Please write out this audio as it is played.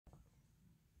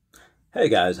Hey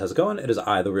guys, how's it going? It is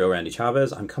I, the real Randy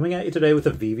Chavez. I'm coming at you today with a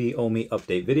Veve OMI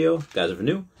update video. Guys, if you're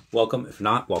new, welcome. If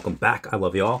not, welcome back. I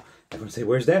love you all. Everyone say,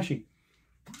 where's Dashy?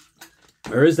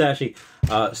 Where is Dashy?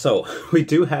 So, we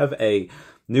do have a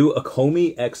new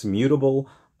OMI X mutable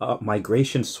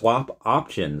migration swap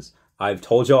options. I've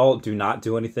told y'all, do not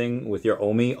do anything with your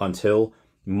OMI until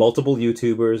multiple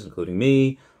YouTubers, including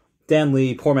me, Dan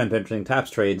Lee, Poor Man Benching,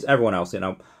 Taps Trades, everyone else,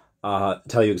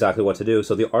 tell you exactly what to do.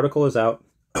 So the article is out.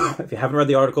 If you haven't read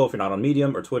the article, if you're not on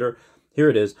Medium or Twitter, here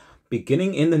it is.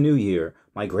 Beginning in the new year,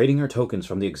 migrating our tokens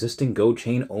from the existing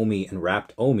GoChain OMI and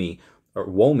wrapped OMI, or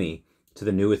WOMI, to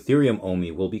the new Ethereum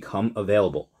OMI will become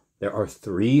available. There are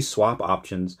 3 swap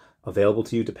options available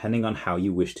to you depending on how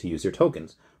you wish to use your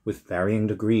tokens, with varying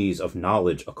degrees of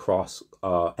knowledge across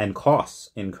and costs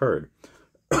incurred.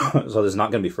 So this is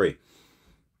not going to be free.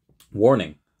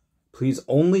 Warning, please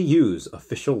only use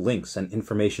official links and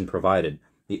information provided.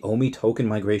 The OMI token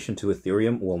migration to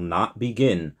Ethereum will not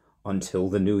begin until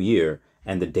the new year,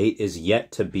 and the date is yet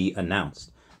to be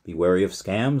announced. Be wary of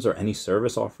scams or any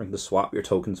service offering to swap your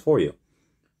tokens for you.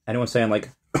 Anyone saying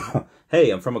like, hey,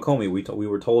 I'm from OMI, we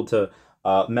were told to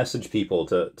message people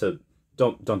to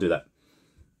don't do that.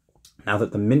 Now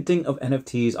that the minting of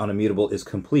NFTs on Immutable is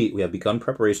complete, we have begun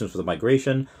preparations for the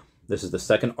migration. This is the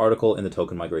second article in the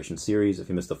token migration series. If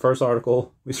you missed the first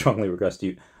article, we strongly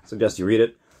suggest you read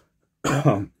it.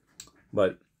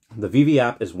 But the Veve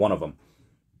app is one of them.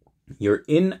 Your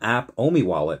in-app OMI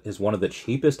wallet is one of the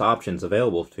cheapest options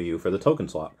available to you for the token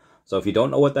swap. So if you don't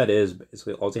know what that is,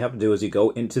 basically all you have to do is you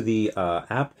go into the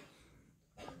app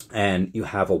and you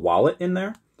have a wallet in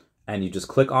there, and you just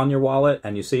click on your wallet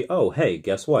and you see, oh, hey,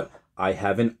 guess what? I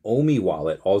have an OMI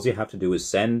wallet. All you have to do is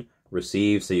send,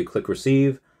 receive. So you click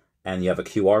receive and you have a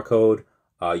QR code.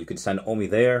 You could send OMI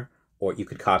there, or you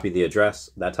could copy the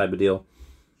address, that type of deal.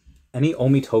 Any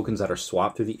OMI tokens that are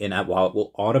swapped through the in-app wallet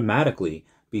will automatically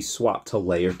be swapped to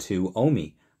Layer 2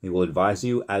 OMI. We will advise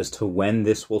you as to when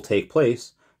this will take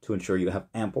place to ensure you have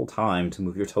ample time to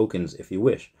move your tokens if you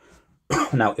wish.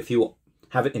 Now, if you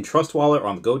have it in Trust Wallet or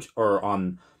on the Go or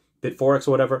on Bitforex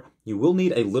or whatever, you will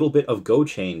need a little bit of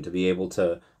GoChain to be able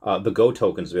to, the Go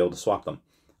tokens to be able to swap them,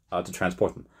 to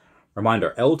transport them.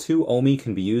 Reminder, L2 OMI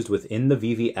can be used within the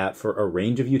Veve app for a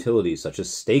range of utilities such as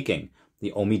staking,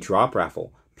 the OMI drop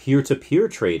raffle, peer-to-peer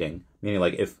trading, meaning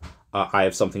like if I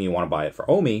have something you want to buy it for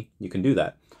OMI, you can do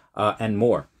that, and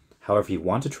more. However, if you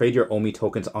want to trade your OMI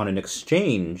tokens on an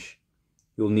exchange,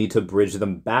 you'll need to bridge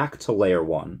them back to Layer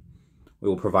 1. We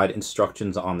will provide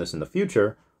instructions on this in the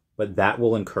future, but that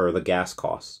will incur the gas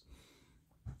costs.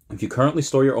 If you currently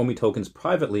store your OMI tokens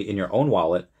privately in your own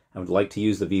wallet and would like to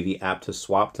use the Veve app to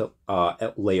swap to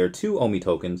Layer 2 OMI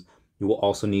tokens, you will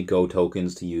also need Go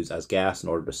tokens to use as gas in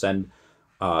order to send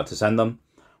them.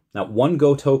 Now, 1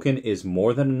 Go token is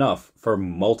more than enough for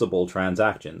multiple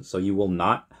transactions, so you will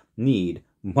not need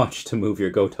much to move your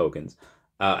Go tokens.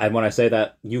 And when I say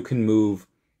that, you can move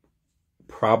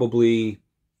probably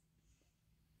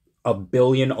 1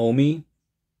 billion OMI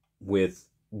with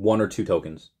 1 or 2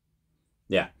 tokens.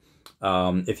 Yeah.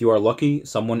 If you are lucky,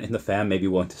 someone in the fam may be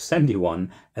willing to send you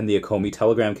one, and the OMI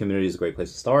Telegram community is a great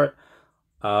place to start.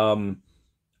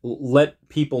 Let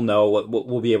people know.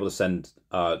 We'll be able to send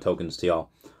tokens to y'all.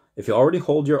 If you already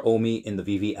hold your OMI in the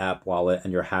Veve app wallet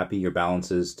and you're happy your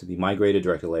balances to be migrated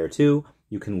directly to Layer 2,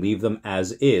 you can leave them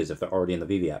as is if they're already in the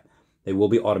Veve app. They will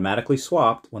be automatically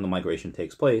swapped when the migration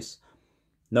takes place.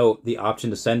 Note, the option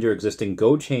to send your existing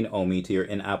GoChain OMI to your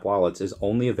in-app wallets is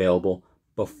only available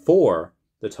before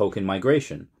the token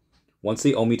migration. Once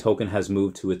the OMI token has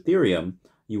moved to Ethereum,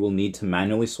 you will need to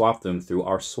manually swap them through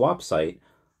our swap site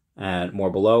and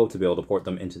more below to be able to port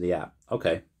them into the app.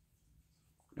 Okay,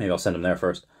 maybe I'll send them there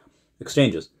first.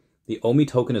 Exchanges. The OMI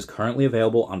token is currently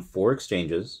available on 4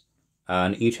 exchanges,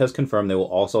 and each has confirmed they will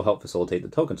also help facilitate the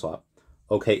token swap.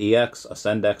 OKEX,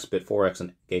 AscendX, Bitforex,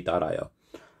 and Gate.io.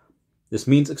 This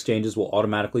means exchanges will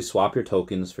automatically swap your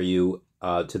tokens for you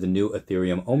to the new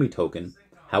Ethereum OMI token.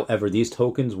 However, these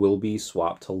tokens will be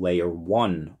swapped to Layer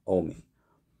 1 OMI.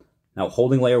 Now,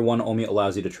 holding Layer 1 OMI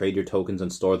allows you to trade your tokens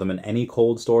and store them in any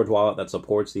cold storage wallet that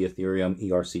supports the Ethereum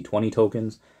ERC20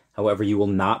 tokens. However, you will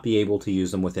not be able to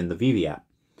use them within the Veve app.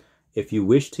 If you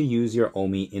wish to use your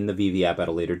OMI in the Veve app at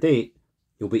a later date,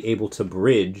 you'll be able to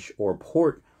bridge or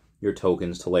port your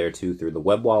tokens to Layer 2 through the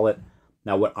web wallet.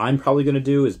 Now, what I'm probably going to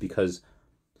do is, because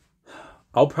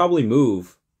I'll probably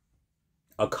move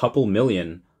a couple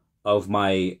million of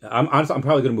my... I'm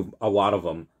probably going to move a lot of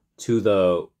them to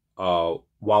the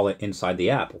wallet inside the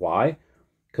app. Why?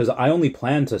 Because I only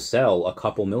plan to sell a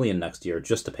couple million next year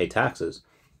just to pay taxes.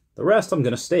 The rest I'm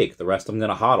going to stake. The rest I'm going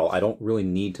to hodl. I don't really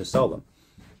need to sell them.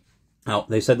 Now,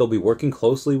 they said they'll be working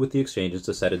closely with the exchanges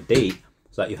to set a date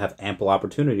so that you have ample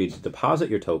opportunity to deposit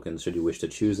your tokens should you wish to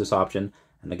choose this option.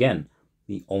 And again,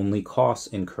 the only costs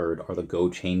incurred are the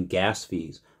GoChain gas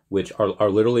fees, which are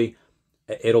literally,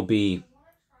 it'll be,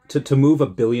 to move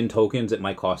 1 billion tokens, it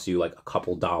might cost you like a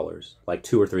couple dollars, like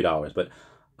 $2 or $3.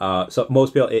 But so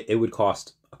most people, it would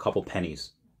cost a couple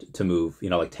pennies to move,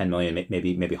 like 10 million,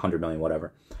 maybe 100 million,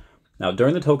 whatever. Now,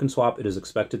 during the token swap, it is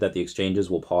expected that the exchanges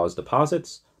will pause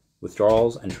deposits,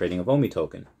 withdrawals, and trading of OMI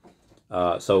token.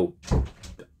 The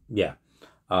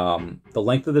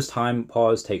length of this time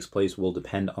pause takes place will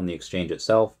depend on the exchange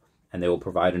itself, and they will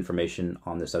provide information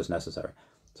on this as necessary.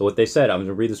 So what they said, I'm going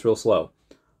to read this real slow.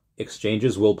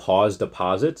 Exchanges will pause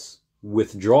deposits,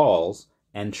 withdrawals,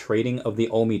 and trading of the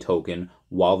OMI token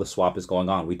while the swap is going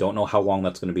on. We don't know how long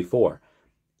that's going to be for.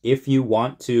 If you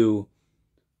want to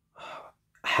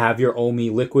have your OMI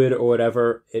liquid or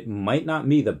whatever, it might not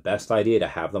be the best idea to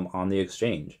have them on the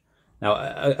exchange. Now,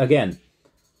 again,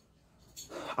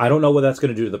 I don't know what that's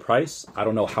going to do to the price. I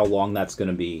don't know how long that's going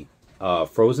to be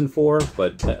frozen for,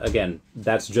 but again,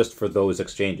 that's just for those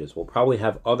exchanges. We'll probably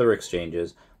have other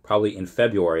exchanges, probably in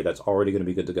February, that's already going to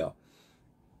be good to go.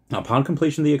 Now, upon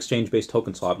completion of the exchange-based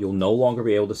token swap, you'll no longer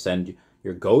be able to send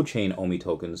your GoChain OMI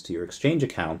tokens to your exchange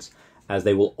accounts, as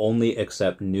they will only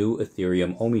accept new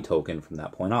Ethereum OMI token from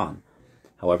that point on.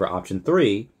 However, option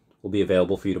 3 will be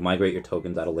available for you to migrate your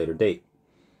tokens at a later date.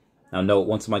 Now note,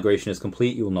 once the migration is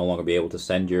complete, you will no longer be able to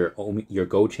send your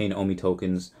GoChain OMI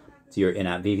tokens to your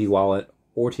in-app Veve wallet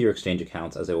or to your exchange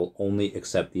accounts, as they will only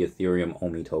accept the Ethereum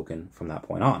OMI token from that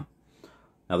point on.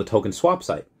 Now, the token swap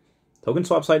site. Token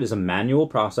swap site is a manual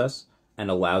process and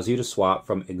allows you to swap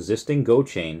from existing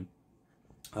GoChain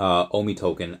OMI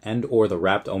token and or the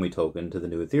wrapped OMI token to the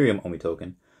new Ethereum OMI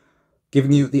token,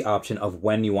 giving you the option of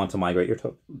when you want to migrate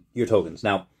your tokens.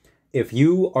 Now, if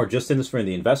you are just in this for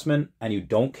the investment and you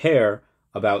don't care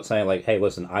about saying like, hey,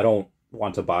 listen, I don't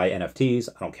want to buy NFTs,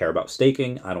 I don't care about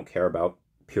staking, I don't care about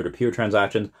peer-to-peer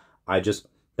transactions,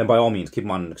 then by all means, keep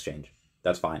them on an exchange.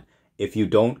 That's fine. If you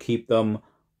don't keep them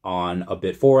on a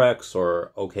Bit4x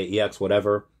or OKEX,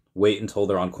 whatever, wait until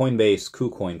they're on Coinbase,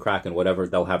 KuCoin, Kraken, whatever,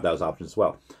 they'll have those options as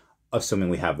well, assuming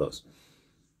we have those.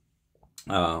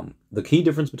 The key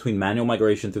difference between manual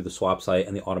migration through the swap site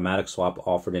and the automatic swap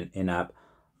offered in-app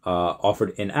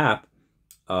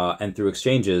and through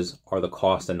exchanges are the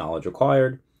cost and knowledge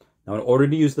required. Now, in order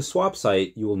to use the swap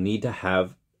site, you will need to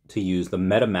have to use the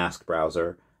MetaMask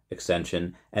browser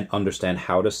extension and understand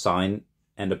how to sign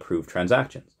and approve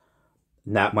transactions.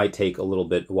 And that might take a little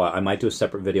bit while. I might do a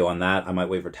separate video on that. I might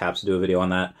wait for Taps to do a video on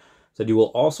that. So you will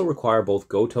also require both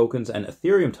Go tokens and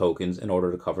Ethereum tokens in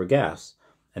order to cover gas.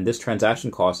 And this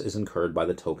transaction cost is incurred by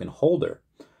the token holder.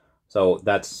 So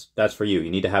that's for you. You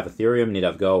need to have Ethereum, you need to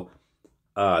have Go.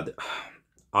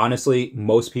 Honestly,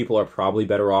 most people are probably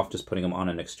better off just putting them on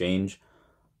an exchange.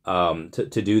 To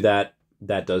do that,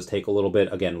 that does take a little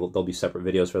bit. Again, there'll be separate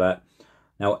videos for that.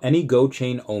 Now, any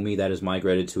GoChain OMI that is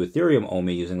migrated to Ethereum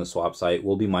OMI using the swap site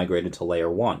will be migrated to Layer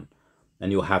 1.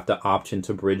 And you'll have the option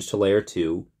to bridge to Layer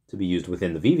 2 to be used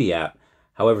within the Veve app.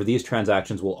 However, these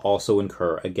transactions will also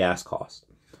incur a gas cost.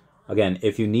 Again,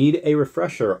 if you need a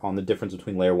refresher on the difference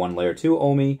between Layer 1 and Layer 2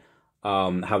 OMI,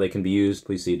 how they can be used,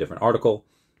 please see a different article.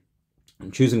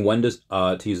 Choosing when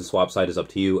to use the swap site is up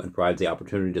to you and provides the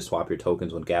opportunity to swap your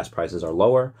tokens when gas prices are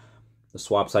lower. The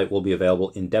swap site will be available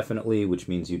indefinitely, which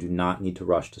means you do not need to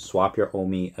rush to swap your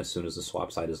OMI as soon as the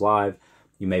swap site is live.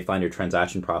 You may find your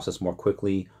transaction process more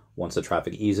quickly once the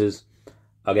traffic eases.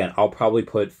 Again, I'll probably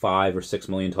put 5 or 6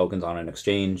 million tokens on an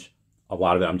exchange. A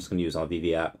lot of it I'm just going to use on the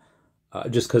Veve app,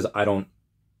 just because I don't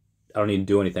need to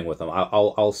do anything with them.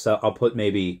 I'll put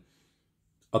maybe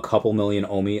a couple million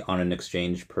OMI on an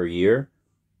exchange per year.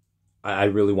 I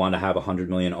really want to have 100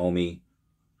 million OMI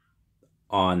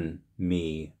on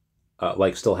me.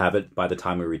 Still have it by the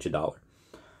time we reach $1.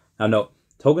 Now note,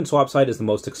 token swap site is the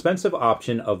most expensive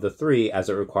option of the 3 as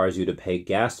it requires you to pay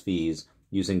gas fees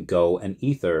using Go and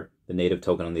Ether, the native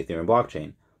token on the Ethereum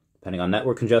blockchain. Depending on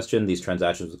network congestion, these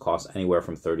transactions will cost anywhere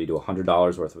from $30 to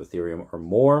 $100 worth of Ethereum or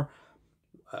more,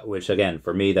 which again,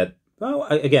 for me, that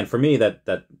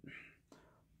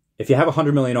if you have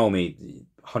 100 million OMI,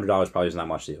 $100 probably isn't that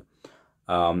much to you.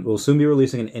 We'll soon be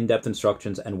releasing an in-depth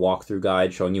instructions and walkthrough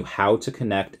guide showing you how to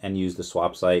connect and use the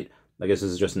swap site. I guess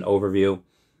this is just an overview.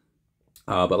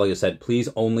 But like I said, please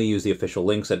only use the official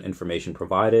links and information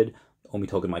provided. OMI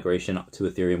token migration to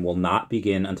Ethereum will not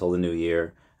begin until the new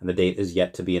year, and the date is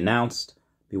yet to be announced.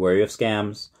 Be wary of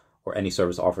scams or any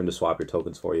service offering to swap your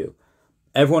tokens for you.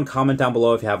 Everyone comment down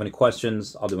below if you have any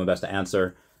questions. I'll do my best to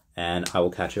answer. And I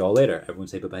will catch you all later. Everyone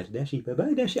say bye-bye to Dashi.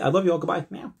 Bye-bye, Dashi. I love you all. Goodbye.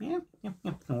 Meow, meow, meow,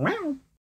 meow. Meow.